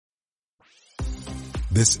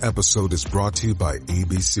This episode is brought to you by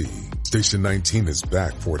ABC. Station 19 is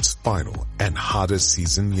back for its final and hottest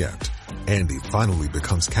season yet. Andy finally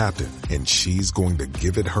becomes captain, and she's going to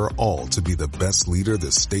give it her all to be the best leader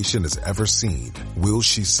the station has ever seen. Will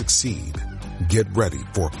she succeed? Get ready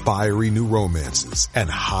for fiery new romances and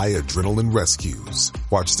high adrenaline rescues.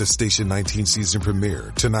 Watch the Station 19 season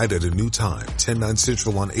premiere tonight at a new time, 10/9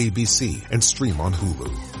 Central on ABC, and stream on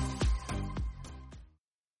Hulu.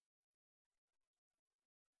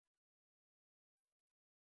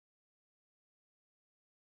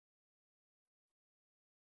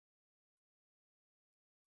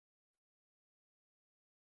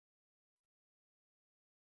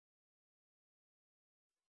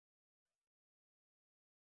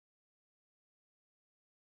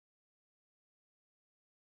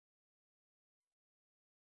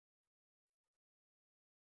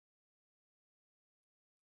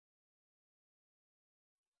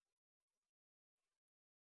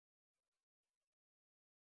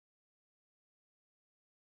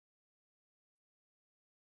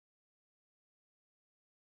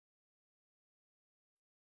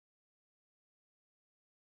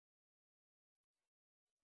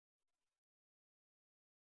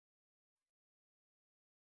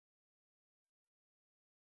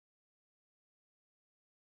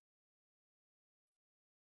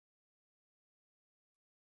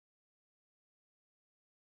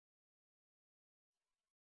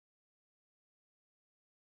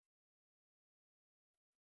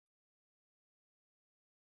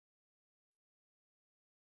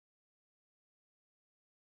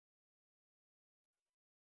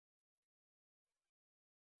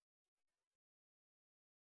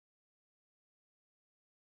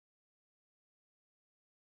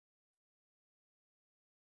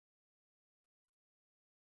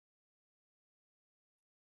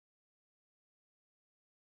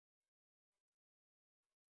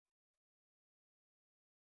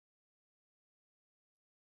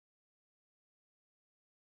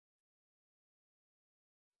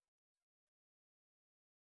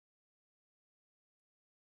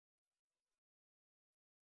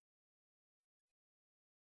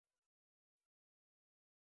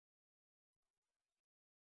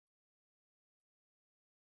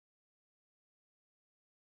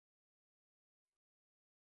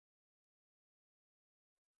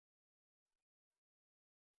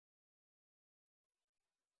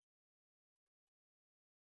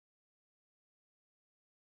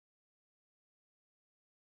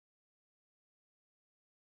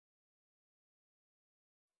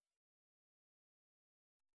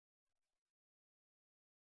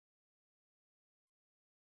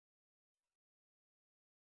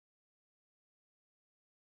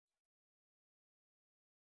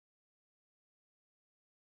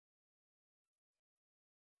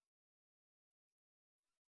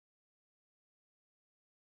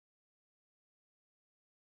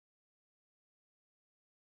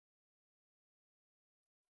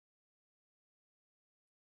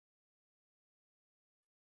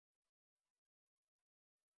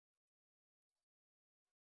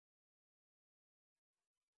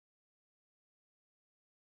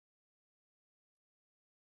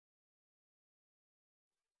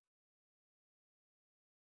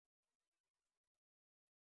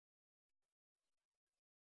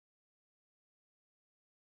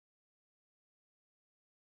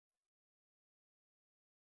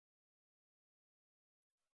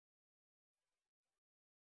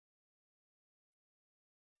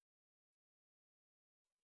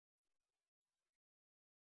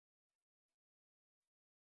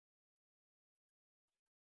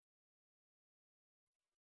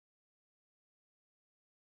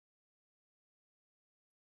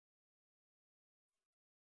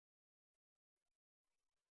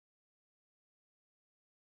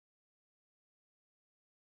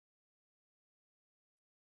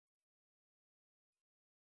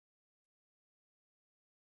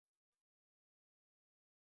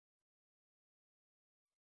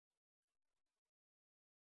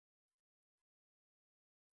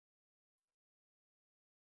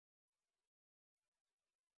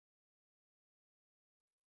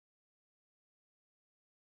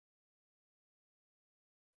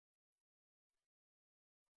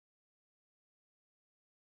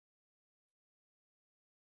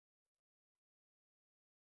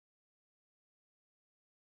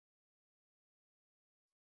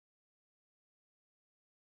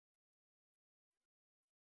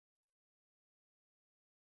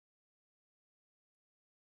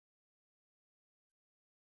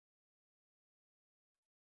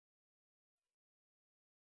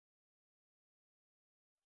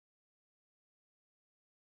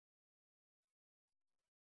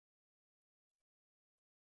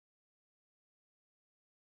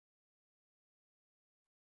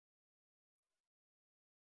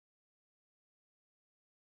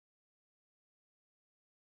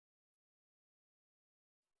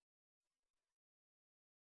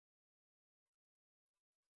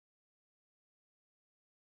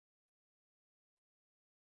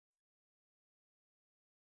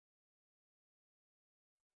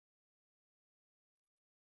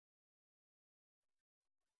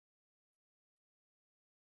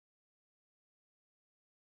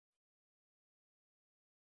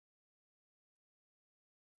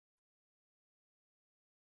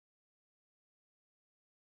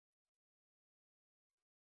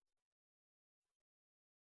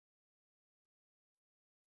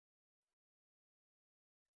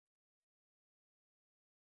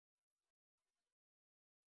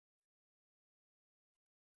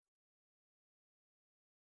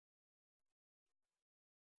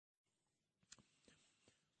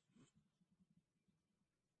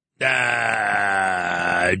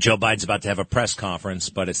 Joe Biden's about to have a press conference,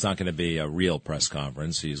 but it's not going to be a real press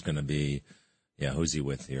conference. He's going to be, who's he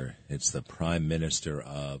with here? It's the Prime Minister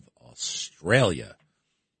of Australia.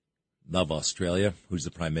 Love Australia. Who's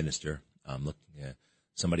the Prime Minister? I'm looking at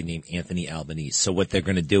somebody named Anthony Albanese. So what they're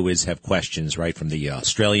going to do is have questions, right, from the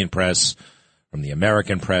Australian press, from the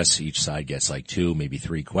American press. Each side gets like 2, maybe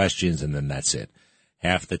 3 questions, and then that's it.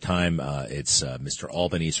 Half the time, it's Mr.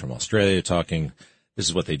 Albanese from Australia talking. This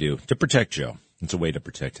is what they do to protect Joe. It's a way to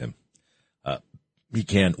protect him. He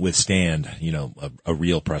can't withstand, a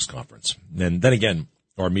real press conference. And then again,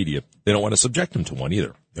 our media, they don't want to subject him to one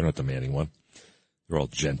either. They're not demanding one. They're all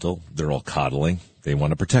gentle. They're all coddling. They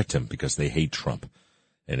want to protect him because they hate Trump.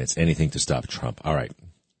 And it's anything to stop Trump. All right.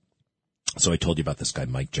 So I told you about this guy,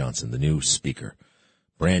 Mike Johnson, the new speaker,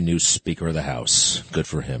 brand new Speaker of the House. Good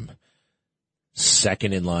for him.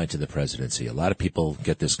 Second in line to the presidency. A lot of people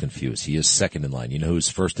get this confused. He is second in line. You know who's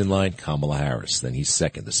first in line? Kamala Harris. Then he's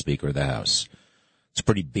second, the Speaker of the House. It's a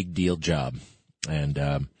pretty big deal job, and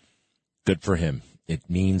good for him. It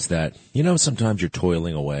means that, sometimes you're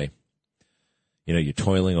toiling away. You're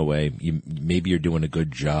toiling away. Maybe you're doing a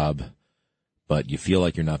good job, but you feel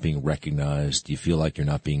like you're not being recognized. You feel like you're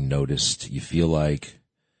not being noticed. You feel like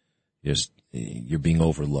you're being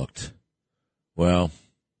overlooked. Well,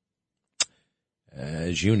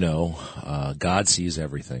 as you know, God sees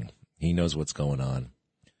everything. He knows what's going on,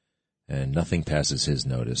 and nothing passes his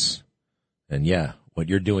notice. And what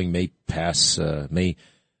you're doing may pass, may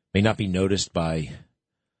not be noticed by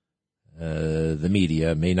the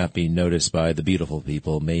media, may not be noticed by the beautiful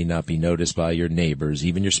people, may not be noticed by your neighbors,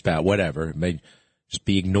 even your spouse, whatever. It may just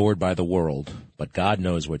be ignored by the world, but God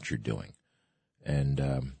knows what you're doing.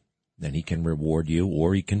 And then he can reward you,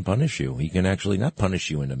 or he can punish you. He can actually not punish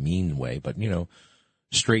you in a mean way, but,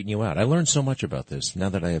 straighten you out. I learned so much about this now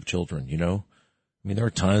that I have children, there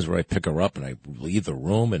are times where I pick her up and I leave the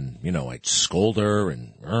room and, I scold her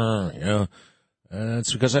and,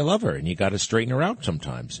 it's because I love her, and you got to straighten her out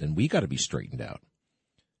sometimes, and we got to be straightened out.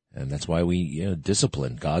 And that's why we,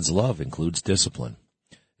 discipline. God's love includes discipline.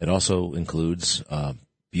 It also includes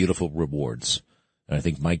beautiful rewards. And I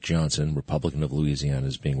think Mike Johnson, Republican of Louisiana,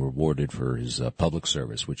 is being rewarded for his public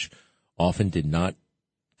service, which often did not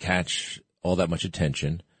catch all that much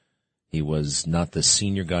attention. He was not the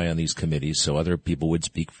senior guy on these committees, so other people would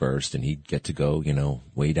speak first, and he'd get to go,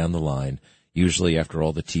 way down the line, usually after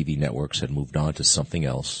all the TV networks had moved on to something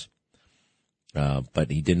else. But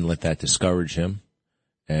he didn't let that discourage him,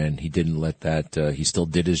 and he didn't let that, he still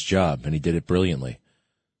did his job, and he did it brilliantly.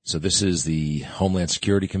 So this is the Homeland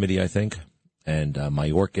Security Committee, I think, and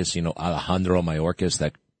Mayorkas, Alejandro Mayorkas,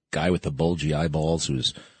 that guy with the bulgy eyeballs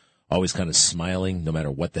who's always kind of smiling no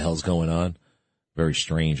matter what the hell's going on. Very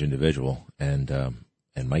strange individual, and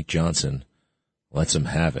Mike Johnson lets him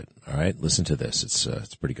have it. All right, listen to this.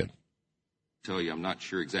 It's pretty good. Tell you, I'm not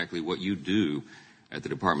sure exactly what you do at the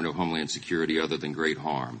Department of Homeland Security other than great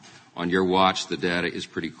harm. On your watch, the data is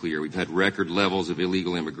pretty clear. We've had record levels of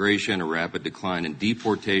illegal immigration, a rapid decline in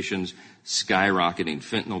deportations, skyrocketing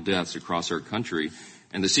fentanyl deaths across our country,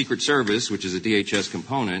 and the Secret Service, which is a DHS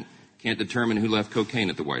component, can't determine who left cocaine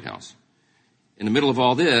at the White House. In the middle of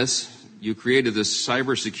all this, you created this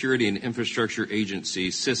Cybersecurity and Infrastructure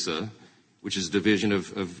Agency, CISA, which is a division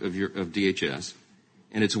of DHS.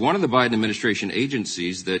 And it's one of the Biden administration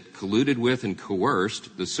agencies that colluded with and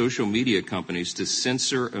coerced the social media companies to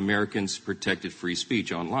censor Americans' protected free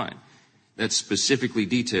speech online. That's specifically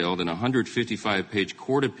detailed in a 155-page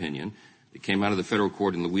court opinion that came out of the federal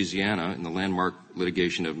court in Louisiana in the landmark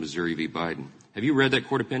litigation of Missouri v. Biden. Have you read that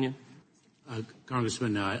court opinion?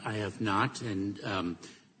 Congressman, I have not, and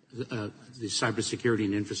the Cybersecurity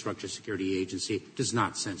and Infrastructure Security Agency does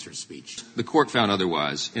not censor speech. The court found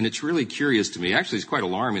otherwise, and it's really curious to me. Actually, it's quite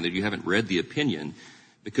alarming that you haven't read the opinion,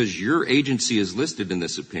 because your agency is listed in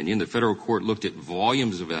this opinion. The federal court looked at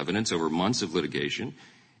volumes of evidence over months of litigation,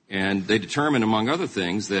 and they determined, among other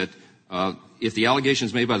things, that if the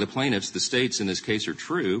allegations made by the plaintiffs, the states in this case, are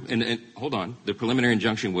true, and hold on, the preliminary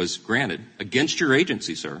injunction was granted against your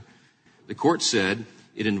agency, sir. The court said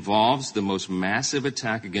it involves the most massive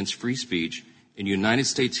attack against free speech in United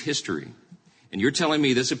States history. And you're telling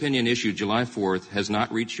me this opinion issued July 4th has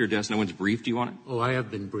not reached your desk? No one's briefed you on it? Oh, I have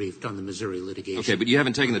been briefed on the Missouri litigation. Okay, but you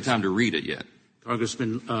haven't taken the time to read it yet.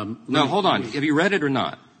 Congressman, no, hold on. Have you read it or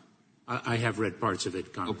not? I have read parts of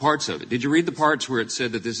it, Congressman. Oh, parts of it. Did you read the parts where it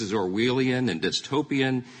said that this is Orwellian and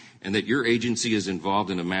dystopian and that your agency is involved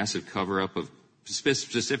in a massive cover-up of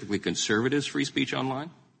specifically conservatives' free speech online?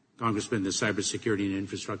 Congressman, the Cybersecurity and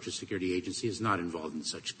Infrastructure Security Agency is not involved in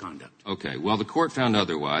such conduct. Okay. Well, the court found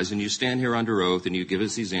otherwise, and you stand here under oath and you give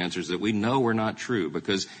us these answers that we know are not true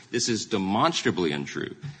because this is demonstrably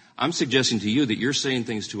untrue. I'm suggesting to you that you're saying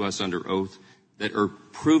things to us under oath that are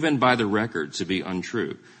proven by the record to be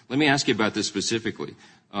untrue. Let me ask you about this specifically.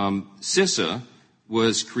 CISA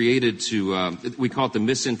was created to, we call it the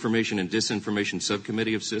Misinformation and Disinformation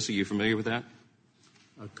Subcommittee of CISA. Are you familiar with that?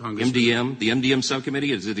 MDM, the MDM subcommittee,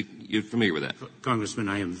 you're familiar with that? Congressman,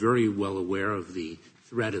 I am very well aware of the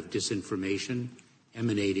threat of disinformation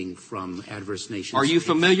emanating from adverse nations. Are you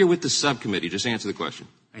familiar with the subcommittee? Just answer the question.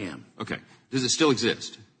 I am. Okay. Does it still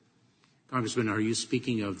exist? Congressman, are you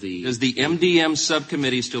speaking of the... Does the MDM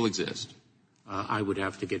subcommittee still exist? I would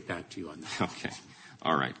have to get back to you on that. Okay.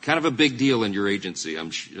 All right. Kind of a big deal in your agency.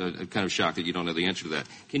 I'm kind of shocked that you don't know the answer to that.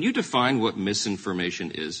 Can you define what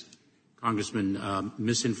misinformation is? Congressman,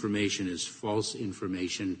 misinformation is false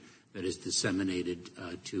information that is disseminated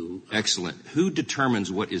to... Excellent. Who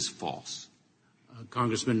determines what is false?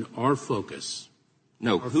 Congressman, our focus...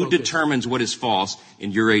 No, who determines what is false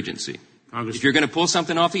in your agency? If you're going to pull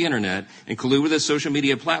something off the Internet and collude with a social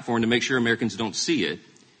media platform to make sure Americans don't see it,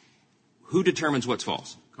 who determines what's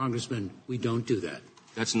false? Congressman, we don't do that.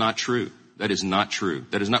 That's not true. That is not true.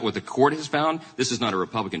 That is not what the court has found. This is not a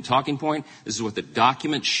Republican talking point. This is what the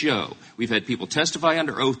documents show. We've had people testify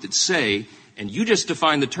under oath that say, and you just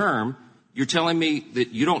defined the term, you're telling me that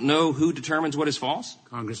you don't know who determines what is false?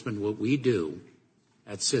 Congressman, what we do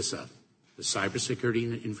at CISA, the Cybersecurity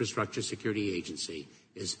and Infrastructure Security Agency,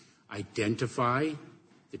 is identify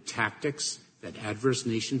the tactics that adverse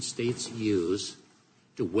nation states use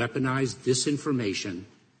to weaponize disinformation.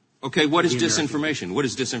 Okay, what is disinformation? What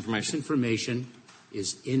is disinformation? Disinformation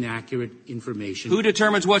is inaccurate information. Who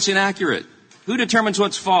determines what's inaccurate? Who determines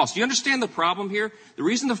what's false? Do you understand the problem here? The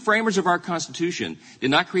reason the framers of our Constitution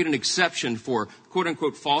did not create an exception for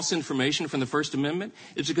quote-unquote false information from the First Amendment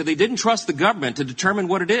is because they didn't trust the government to determine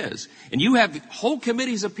what it is. And you have whole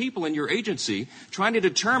committees of people in your agency trying to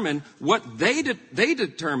determine what they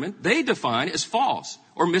define as false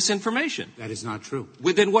or misinformation. That is not true.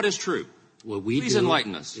 Well, then what is true? Please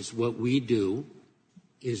enlighten us. What we do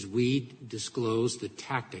is we disclose the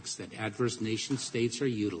tactics that adverse nation states are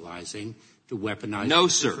utilizing to weaponize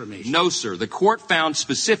information. No, sir. The court found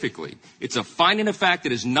specifically it's a finding of fact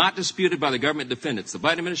that is not disputed by the government defendants, the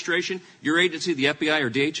Biden administration, your agency, the FBI, or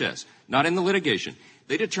DHS, not in the litigation.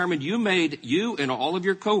 They determined you and all of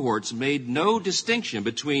your cohorts made no distinction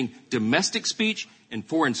between domestic speech and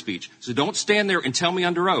foreign speech. So don't stand there and tell me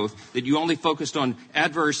under oath that you only focused on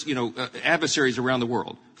adversaries around the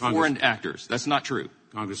world, foreign actors. That's not true.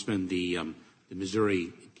 Congressman, the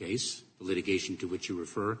Missouri case, the litigation to which you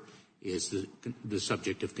refer, is the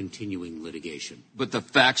subject of continuing litigation. But the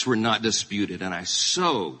facts were not disputed, and I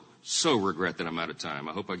so regret that I'm out of time.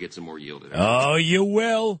 I hope I get some more yield at it. Oh, you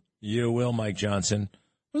will. You will, Mike Johnson.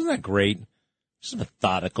 Wasn't that great? Just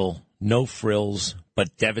methodical, no frills,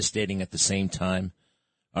 but devastating at the same time.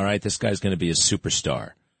 All right, this guy's going to be a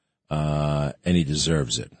superstar, and he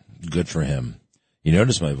deserves it. Good for him. You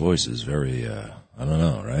notice my voice is very, I don't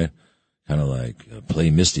know, right? Kind of like play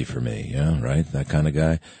Misty for me, yeah, right? That kind of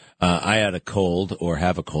guy. I had a cold or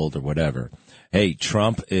have a cold or whatever. Hey,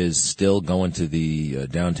 Trump is still going to the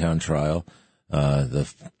downtown trial. The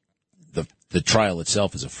trial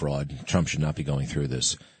itself is a fraud. Trump should not be going through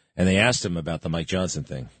this. And they asked him about the Mike Johnson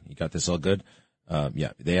thing. You got this all good?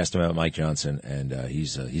 Yeah, they asked him about Mike Johnson, and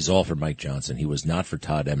he's all for Mike Johnson. He was not for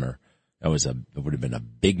Todd Emmer. It would have been a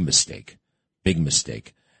big mistake. Big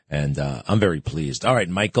mistake. And I'm very pleased. All right,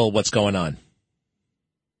 Michael, what's going on?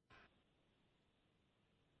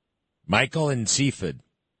 Michael in Seaford.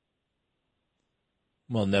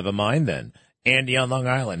 Well, never mind then. Andy on Long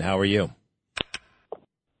Island, how are you?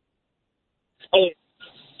 Hey.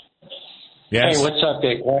 Yes. Hey, what's up,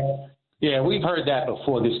 Dick? Yeah, we've heard that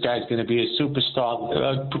before. This guy's going to be a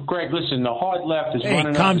superstar. Greg, listen, the hard left is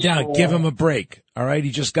running. Hey, calm down. Give him a break. All right,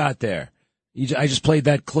 he just got there. I just played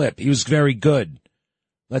that clip. He was very good.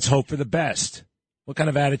 Let's hope for the best. What kind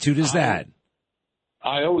of attitude is that?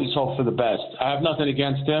 I always hope for the best. I have nothing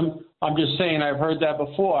against him. I'm just saying I've heard that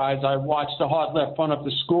before as I watched the hard left run up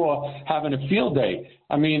the score having a field day.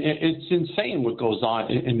 I mean, it's insane what goes on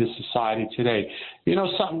in this society today. You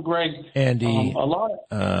know something, Greg? Andy. A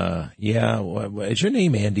lot. Yeah. Is your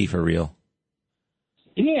name Andy for real?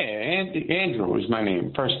 Yeah, Andrew is my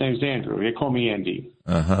name. First name's Andrew. They call me Andy.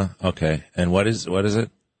 Okay. And what is it?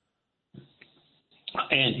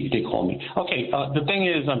 Andy, they call me. Okay. The thing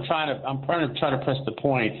is, I'm trying to press the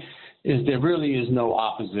point. Is there really is no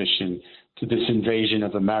opposition to this invasion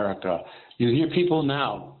of America. You hear people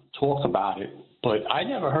now talk about it, But I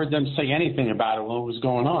never heard them say anything about it when it was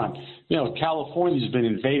going on. You know, California's been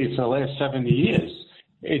invaded for the last 70 years.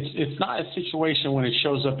 It's not a situation when it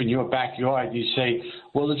shows up in your backyard, you say,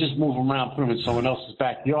 well, let's just move them around, put them in someone else's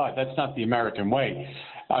backyard. That's not the American way.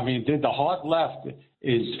 I mean, the hard left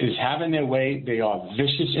is having their way. They are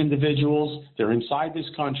vicious individuals. They're inside this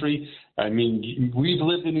country. I mean, we've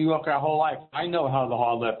lived in New York our whole life. I know how the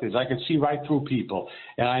hard left is. I can see right through people,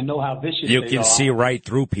 and I know how vicious they are. You can see right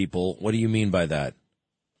through people. What do you mean by that?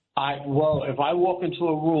 Well, if I walk into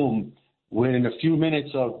a room within a few minutes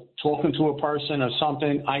of talking to a person or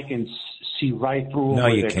something, I can see right through them. No,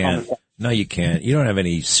 you can't. No, you can't. You don't have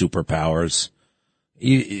any superpowers.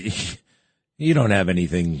 You don't have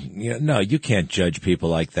anything. No, you can't judge people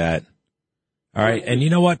like that. All right. And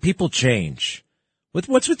you know what? People change.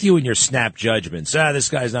 What's with you and your snap judgments? This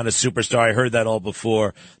guy's not a superstar. I heard that all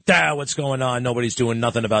before. What's going on? Nobody's doing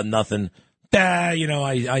nothing about nothing.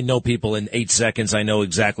 I know people in 8 seconds. I know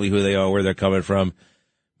exactly who they are, where they're coming from.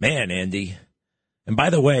 Man, Andy. And by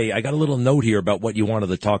the way, I got a little note here about what you wanted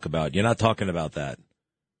to talk about. You're not talking about that.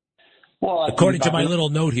 Well, according to my little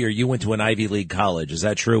note here, you went to an Ivy League college. Is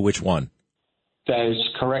that true? Which one? That is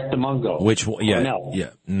correct, Mungo. Which one? Yeah. Cornell. Yeah.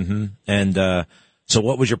 Mm-hmm. And so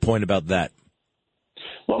what was your point about that?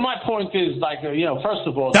 Well, my point is, first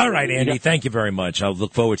of all. All right, Andy. Thank you very much. I'll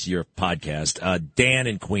look forward to your podcast. Dan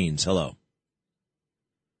in Queens. Hello.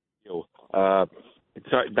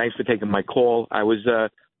 Thanks for taking my call. I was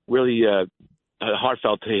really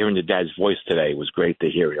heartfelt to hearing your dad's voice today. It was great to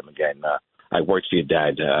hear him again. I worked for your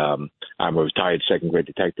dad. I'm a retired second-grade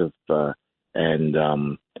detective, and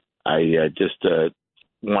I just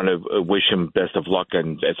want to wish him best of luck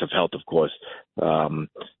and best of health, of course.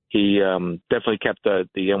 He definitely kept the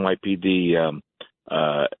NYPD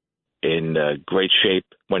in great shape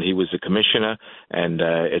when he was the commissioner, and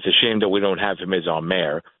it's a shame that we don't have him as our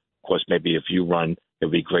mayor. Of course, maybe if you run, it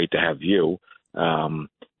would be great to have you.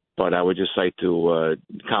 But I would just like to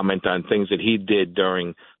comment on things that he did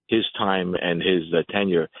during his time and his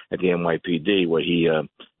tenure at the NYPD, where he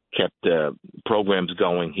kept programs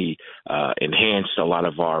going. He enhanced a lot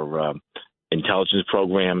of our intelligence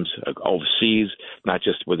programs overseas, not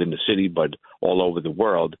just within the city, but all over the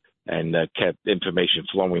world, and kept information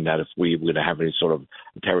flowing that if we were going to have any sort of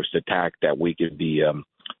terrorist attack, that we could be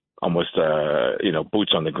almost,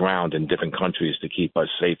 boots on the ground in different countries to keep us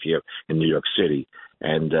safe here in New York City.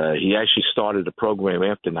 And he actually started a program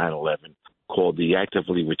after 9/11 called the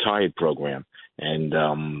Actively Retired Program. And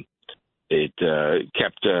it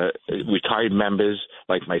kept retired members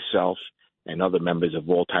like myself and other members of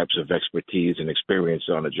all types of expertise and experience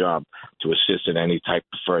on the job to assist in any type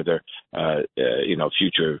of further,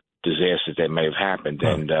 future disasters that may have happened.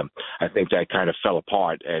 Right. And I think that kind of fell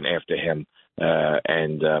apart and after him.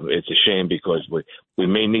 And it's a shame because we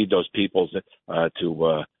may need those people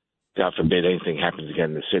to, God forbid anything happens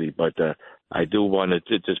again in the city. But I do want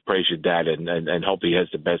to just praise your dad and hope he has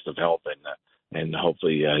the best of health and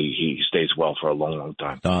hopefully he stays well for a long, long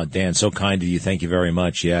time. Dan, so kind of you. Thank you very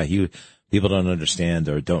much. Yeah, people don't understand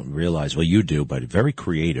or don't realize. Well, you do, but very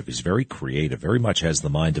creative. He's very creative, very much has the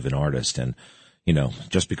mind of an artist. And,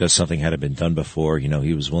 just because something hadn't been done before,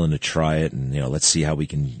 he was willing to try it and, let's see how we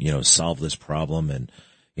can, solve this problem. And,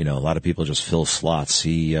 a lot of people just fill slots.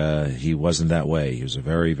 He wasn't that way. He was a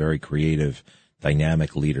very, very creative,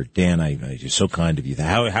 dynamic leader. Dan, you're so kind of you.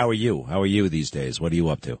 How are you? How are you these days? What are you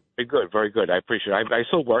up to? Very good, very good. I appreciate it. I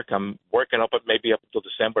still work. I'm working up until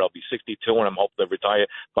December. I'll be 62, and I'm hoping to retire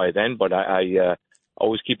by then. But I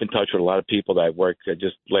always keep in touch with a lot of people that I work.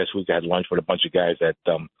 Just last week, I had lunch with a bunch of guys that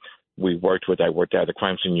we worked with. I worked out of the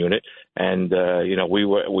crime scene unit, and we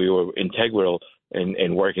were integral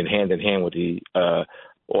in working hand in hand with the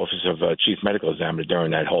Office of Chief Medical Examiner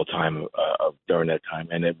during that whole time.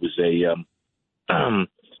 And it was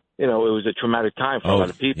it was a traumatic time for a lot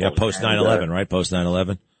of people. Yeah, post 9/11, right? Post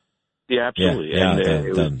 9/11. Yeah, absolutely. Yeah,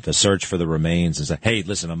 and, the search for the remains is hey,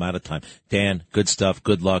 listen, I'm out of time. Dan, good stuff.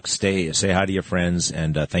 Good luck. Say hi to your friends,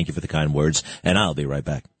 and thank you for the kind words. And I'll be right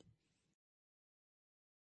back.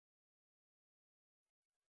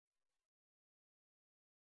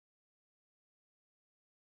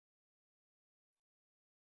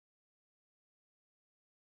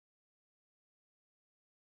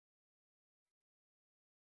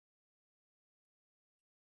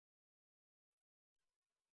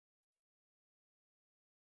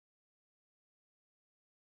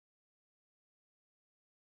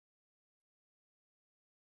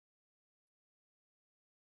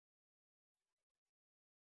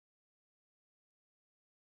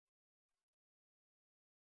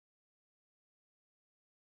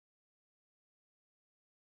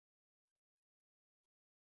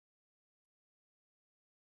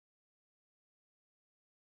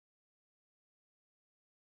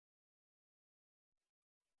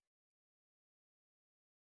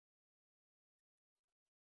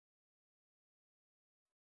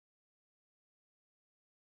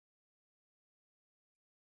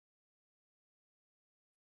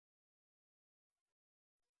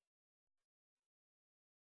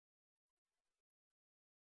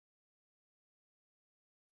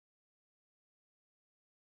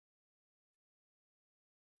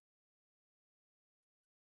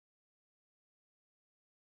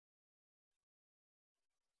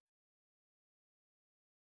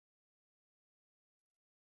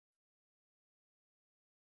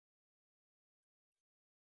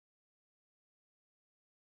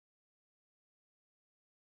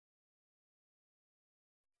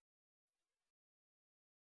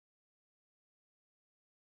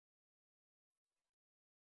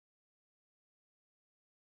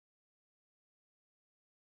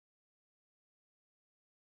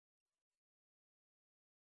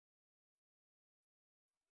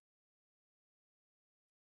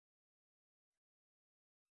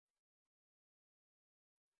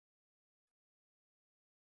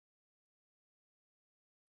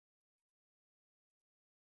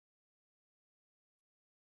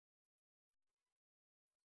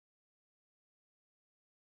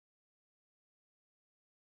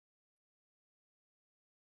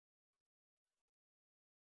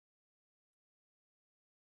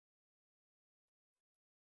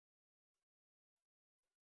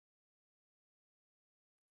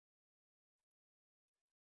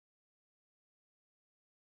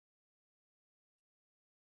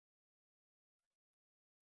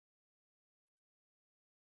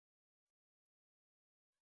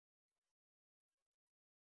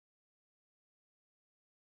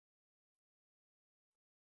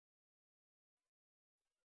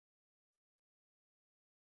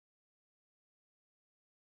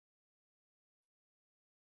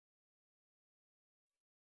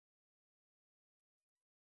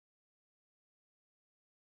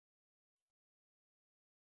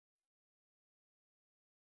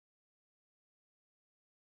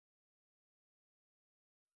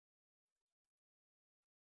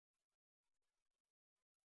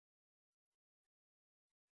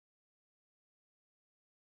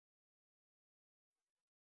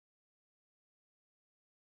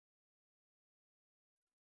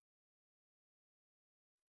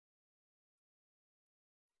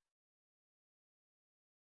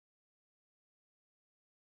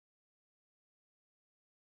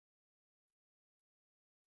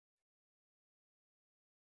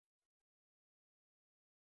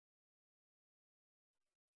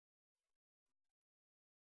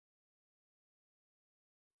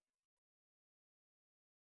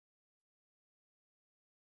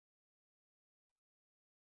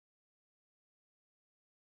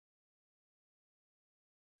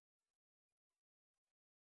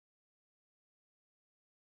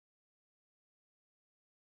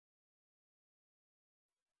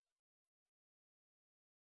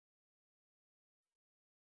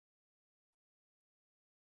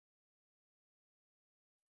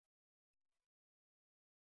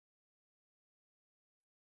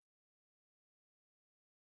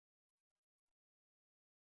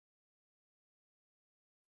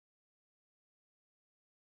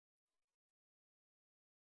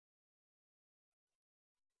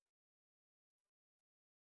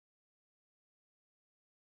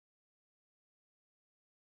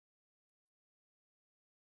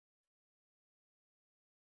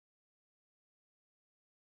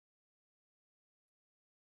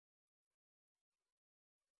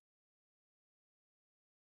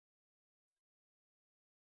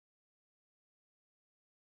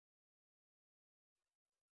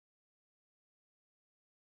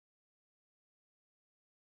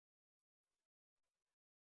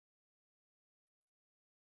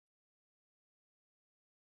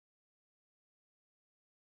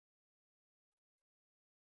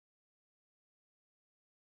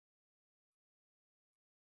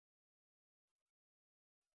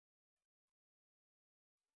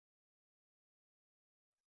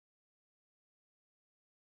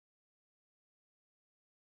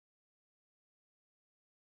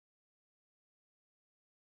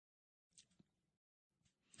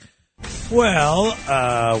 Well,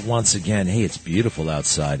 once again, hey, it's beautiful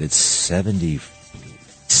outside. It's 70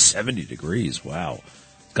 degrees. Wow.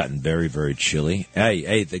 It's gotten very, very chilly.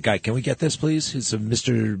 Hey, the guy, can we get this, please? It's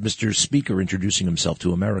Mr. Speaker introducing himself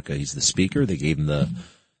to America. He's the speaker. They gave him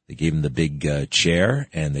the big chair,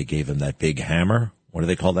 and they gave him that big hammer. What do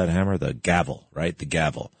they call that hammer? The gavel, right? The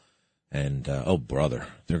gavel. And, oh, brother,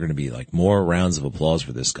 there are going to be like more rounds of applause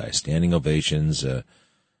for this guy. Standing ovations.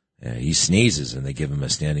 He sneezes, and they give him a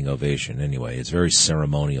standing ovation. Anyway, it's very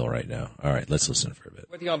ceremonial right now. All right, let's listen for a bit.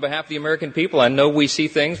 With you on behalf of the American people, I know we see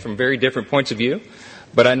things from very different points of view,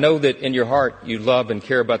 but I know that in your heart you love and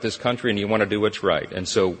care about this country and you want to do what's right. And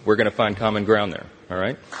so we're going to find common ground there, all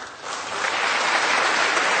right?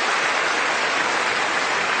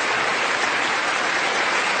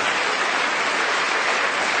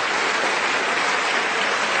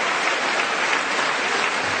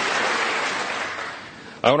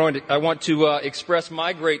 I want to express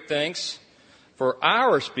my great thanks for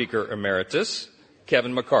our Speaker Emeritus,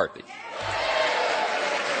 Kevin McCarthy.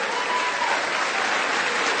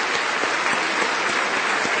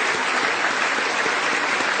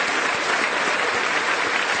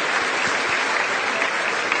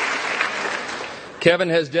 Kevin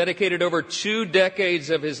has dedicated over 2 decades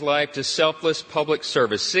of his life to selfless public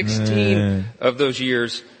service, 16 of those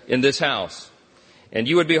years in this House. And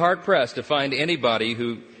you would be hard-pressed to find anybody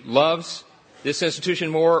who loves this institution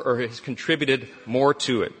more or has contributed more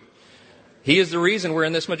to it. He is the reason we're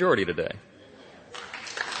in this majority today.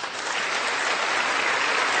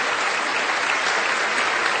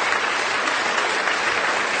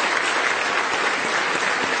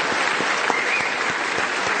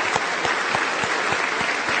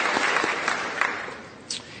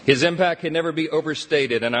 His impact can never be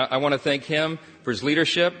overstated, and I want to thank him for his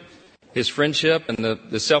leadership, his friendship, and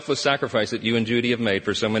the selfless sacrifice that you and Judy have made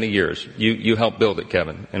for so many years. You helped build it,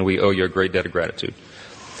 Kevin, and we owe you a great debt of gratitude.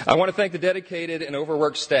 I want to thank the dedicated and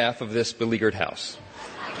overworked staff of this beleaguered House.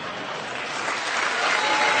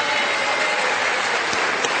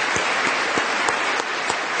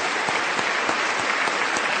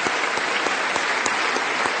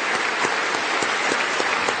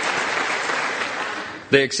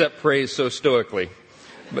 They accept praise so stoically.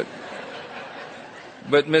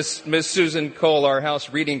 But Miss Susan Cole, our House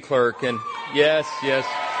reading clerk, and yes.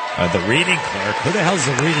 The reading clerk? Who the hell's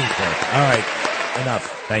the reading clerk? All right,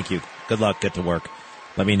 enough. Thank you. Good luck. Get to work.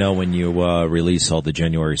 Let me know when you release all the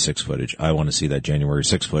January 6th footage. I want to see that January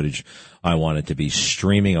 6th footage. I want it to be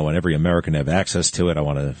streaming. I want every American to have access to it. I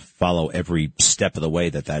want to follow every step of the way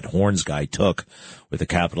that Horns guy took with the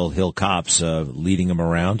Capitol Hill cops leading him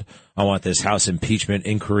around. I want this House impeachment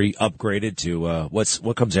inquiry upgraded to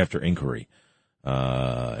what comes after inquiry?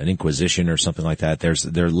 An inquisition or something like that.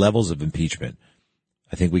 There are levels of impeachment.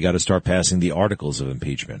 I think we got to start passing the articles of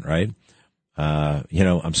impeachment, right?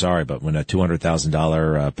 I'm sorry, but when a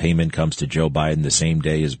 $200,000 payment comes to Joe Biden the same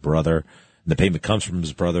day his brother, the payment comes from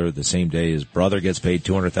his brother the same day his brother gets paid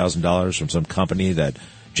 $200,000 from some company that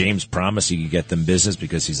James promised he could get them business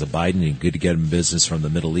because he's a Biden and good to get him business from the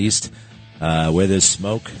Middle East. Where there's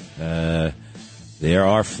smoke, there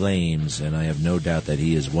are flames, and I have no doubt that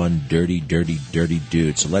he is one dirty, dirty, dirty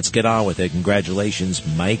dude. So let's get on with it. Congratulations,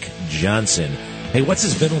 Mike Johnson. Hey, what's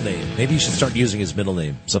his middle name? Maybe you should start using his middle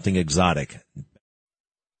name, something exotic.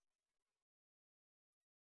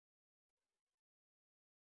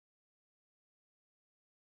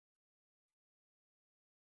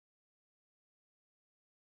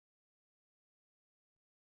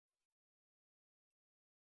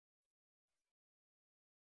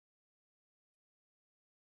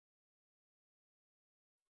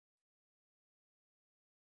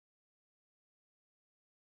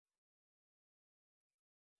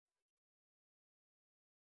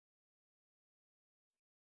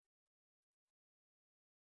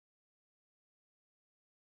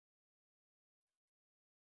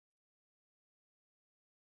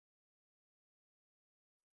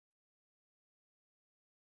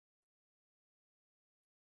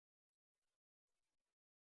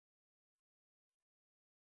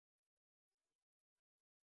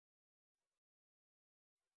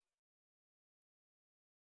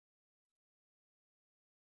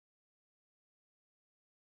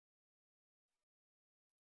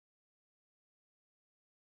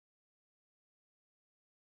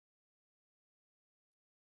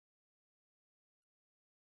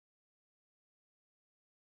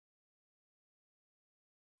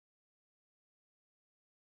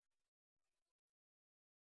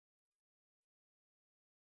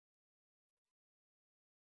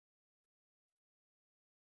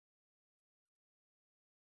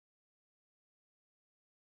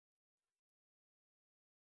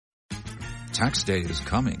 Tax day is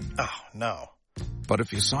coming. Oh, no. But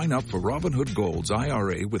if you sign up for Robinhood Gold's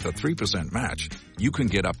IRA with a 3% match, you can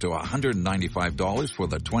get up to $195 for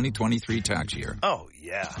the 2023 tax year. Oh,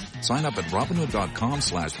 yeah. Sign up at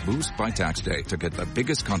Robinhood.com/boost by tax day to get the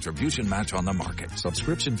biggest contribution match on the market.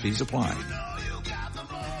 Subscription fees apply.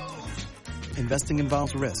 Investing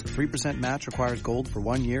involves risk. 3% match requires gold for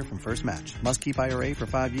 1 year from first match. Must keep IRA for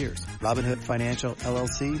 5 years. Robinhood Financial,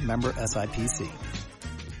 LLC, member SIPC.